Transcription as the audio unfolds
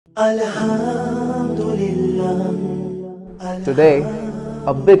Today,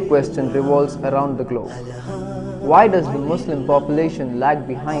 a big question revolves around the globe. Why does the Muslim population lag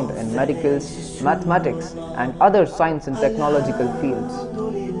behind in medicals, mathematics, and other science and technological fields?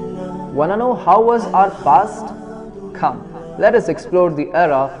 Wanna know how was our past? Come, let us explore the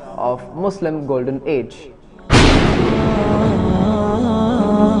era of Muslim Golden Age.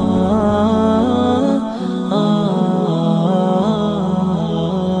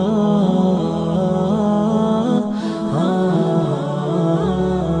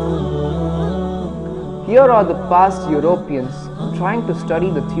 Here are the past Europeans trying to study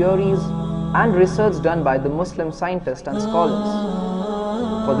the theories and research done by the Muslim scientists and scholars.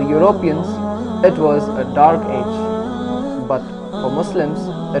 For the Europeans, it was a dark age, but for Muslims,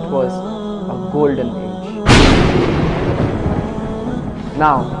 it was a golden age.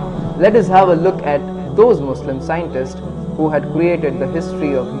 Now, let us have a look at those Muslim scientists who had created the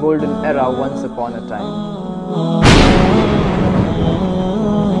history of golden era once upon a time.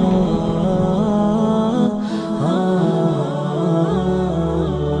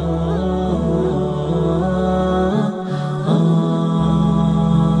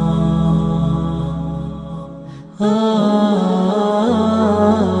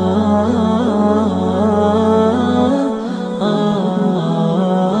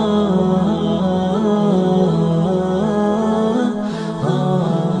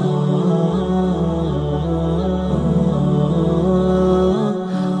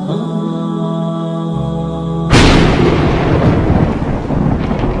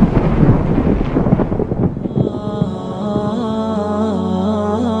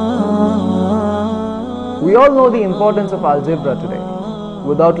 We all know the importance of algebra today.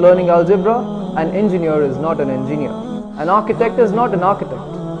 Without learning algebra, an engineer is not an engineer. An architect is not an architect.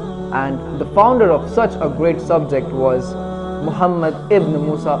 And the founder of such a great subject was Muhammad ibn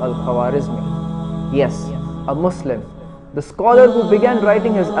Musa al-Khwarizmi. Yes, a Muslim. The scholar who began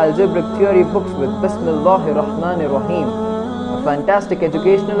writing his algebraic theory books with Bismillahir Rahmanir Rahim, a fantastic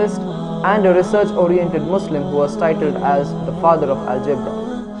educationalist and a research-oriented Muslim who was titled as the father of algebra.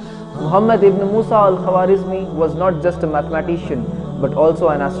 Muhammad ibn Musa al-Khwarizmi was not just a mathematician but also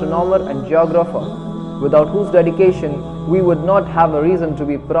an astronomer and geographer, without whose dedication we would not have a reason to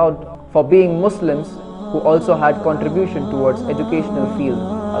be proud for being Muslims who also had contribution towards educational field.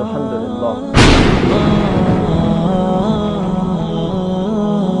 Alhamdulillah.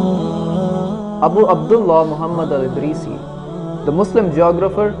 Abu Abdullah Muhammad al-Idrisi, the Muslim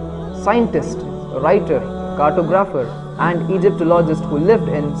geographer, scientist, writer, cartographer and Egyptologist who lived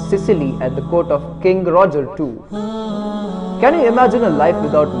in Sicily at the court of King Roger II. Can you imagine a life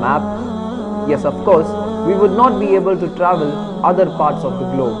without map? Yes, of course, we would not be able to travel other parts of the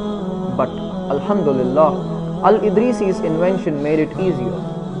globe. But Alhamdulillah, Al-Idrisi's invention made it easier.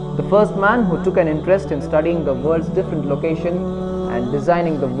 The first man who took an interest in studying the world's different locations and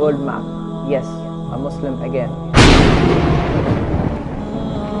designing the world map. Yes, a Muslim again.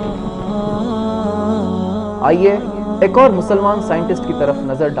 आइए एक और मुसलमान scientist की तरफ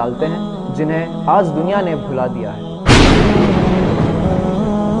नजर डालते हैं जिन्हें आज दुनिया ने भुला दिया है.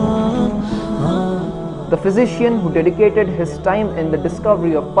 The physician who dedicated his time in the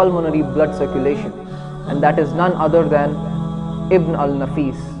discovery of pulmonary blood circulation, and that is none other than Ibn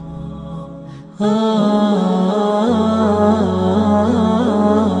al-Nafis.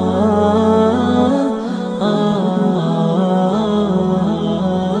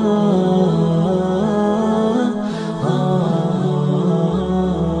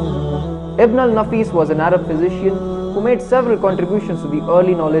 Ibn al-Nafis was an Arab physician who made several contributions to the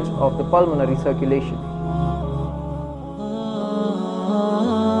early knowledge of the pulmonary circulation.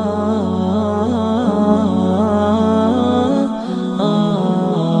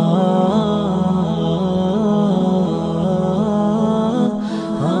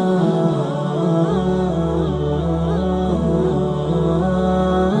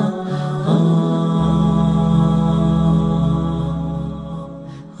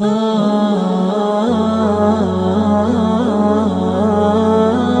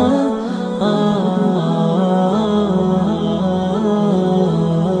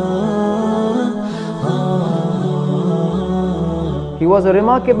 He was a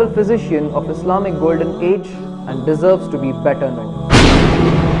remarkable physician of Islamic Golden Age and deserves to be better known.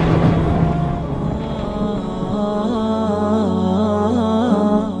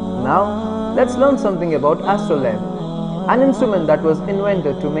 Now, let's learn something about astrolabe, an instrument that was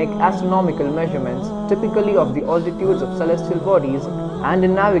invented to make astronomical measurements typically of the altitudes of celestial bodies and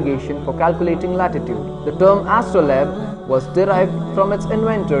in navigation for calculating latitude. The term astrolabe was derived from its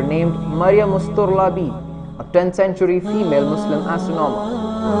inventor named Maryam Usturlabi, a 10th century female Muslim astronomer.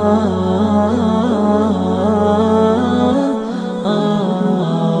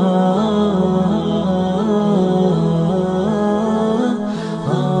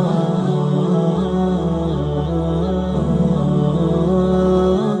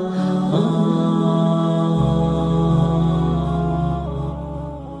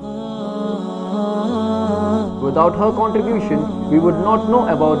 Without her contribution, we would not know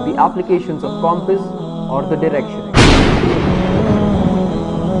about the applications of compass or the direction.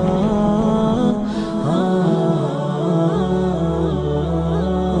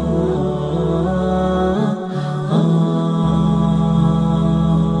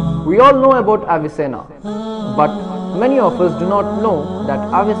 We all know about Avicenna, but many of us do not know that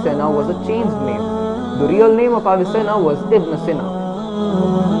Avicenna was a changed name. The real name of Avicenna was Ibn Sina.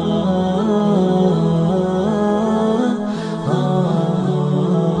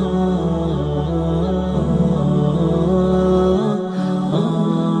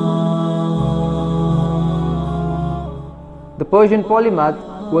 The Persian polymath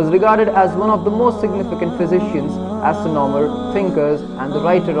was regarded as one of the most significant physicians, astronomer, thinkers, and the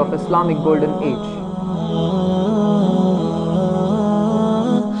writer of Islamic Golden Age.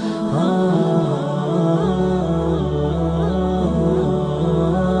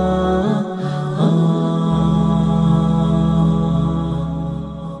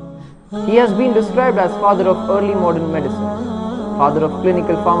 He has been described as father of early modern medicine, father of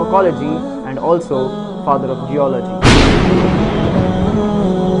clinical pharmacology, and also father of geology.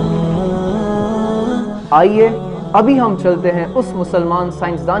 आइए अभी हम चलते हैं उस मुसलमान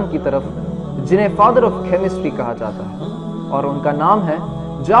साइंसदान की तरफ जिन्हें फादर ऑफ केमिस्ट्री कहा जाता है और उनका नाम है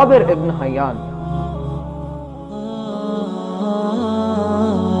जाबिर इब्न हय्यान।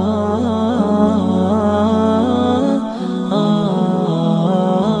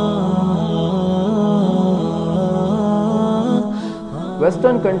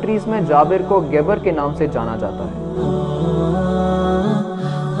 वेस्टर्न कंट्रीज में जाबिर को गेबर के नाम से जाना जाता है।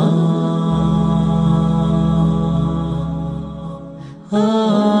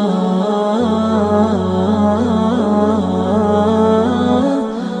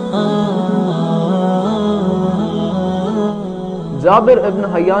 Jabir ibn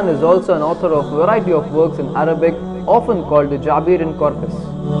Hayyan is also an author of a variety of works in Arabic, often called the Jabirian corpus.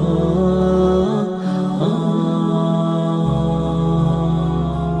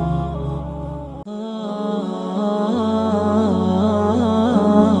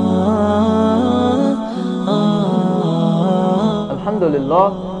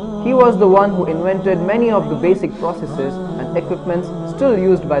 Alhamdulillah, he was the one who invented many of the basic processes and equipments still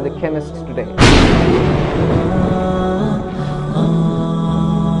used by the chemists today.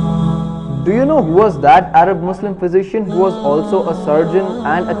 Do you know who was that Arab Muslim physician who was also a surgeon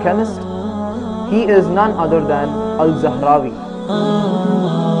and a chemist? He is none other than Al-Zahrawi.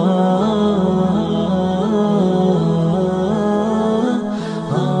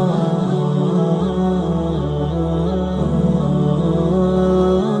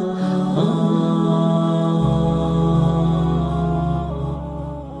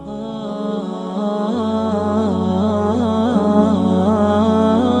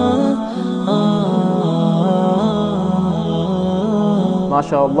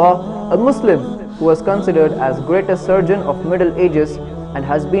 MashaAllah, a Muslim who was considered as greatest surgeon of Middle Ages and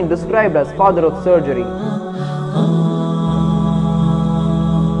has been described as father of surgery.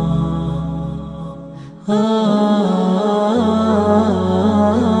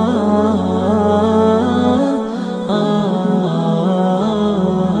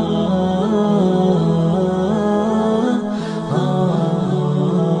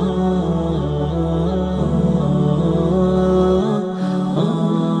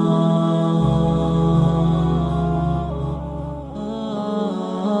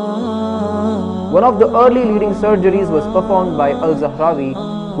 One of the early leading surgeries was performed by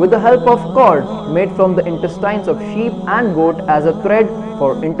Al-Zahrawi with the help of cord made from the intestines of sheep and goat as a thread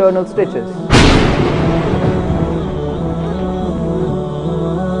for internal stitches.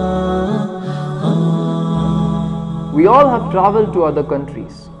 We all have traveled to other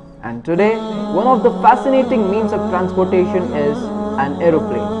countries, and today one of the fascinating means of transportation is an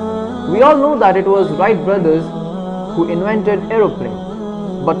aeroplane. We all know that it was Wright brothers who invented aeroplane.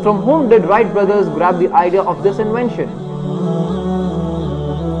 But from whom did Wright brothers grab the idea of this invention?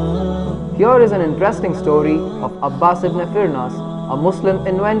 Here is an interesting story of Abbas ibn Firnas, a Muslim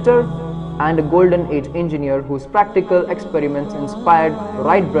inventor and a Golden Age engineer whose practical experiments inspired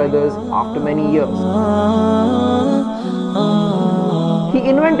Wright brothers after many years. He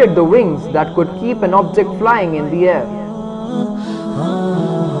invented the wings that could keep an object flying in the air.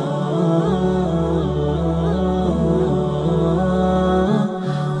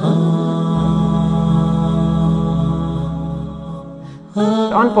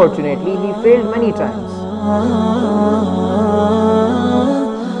 unfortunately he failed many times.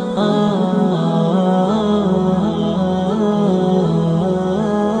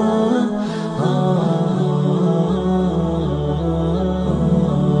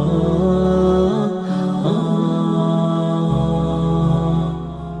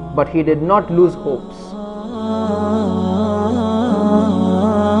 But he did not lose hopes.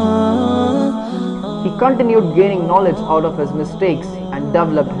 He continued gaining knowledge out of his mistakes and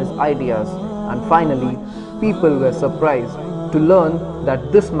developed his ideas, and finally people were surprised to learn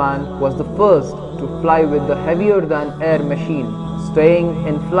that this man was the first to fly with the heavier than air machine, staying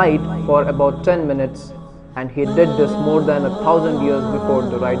in flight for about 10 minutes, and he did this more than 1,000 years before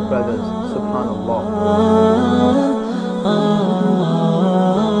the Wright brothers. Subhanallah.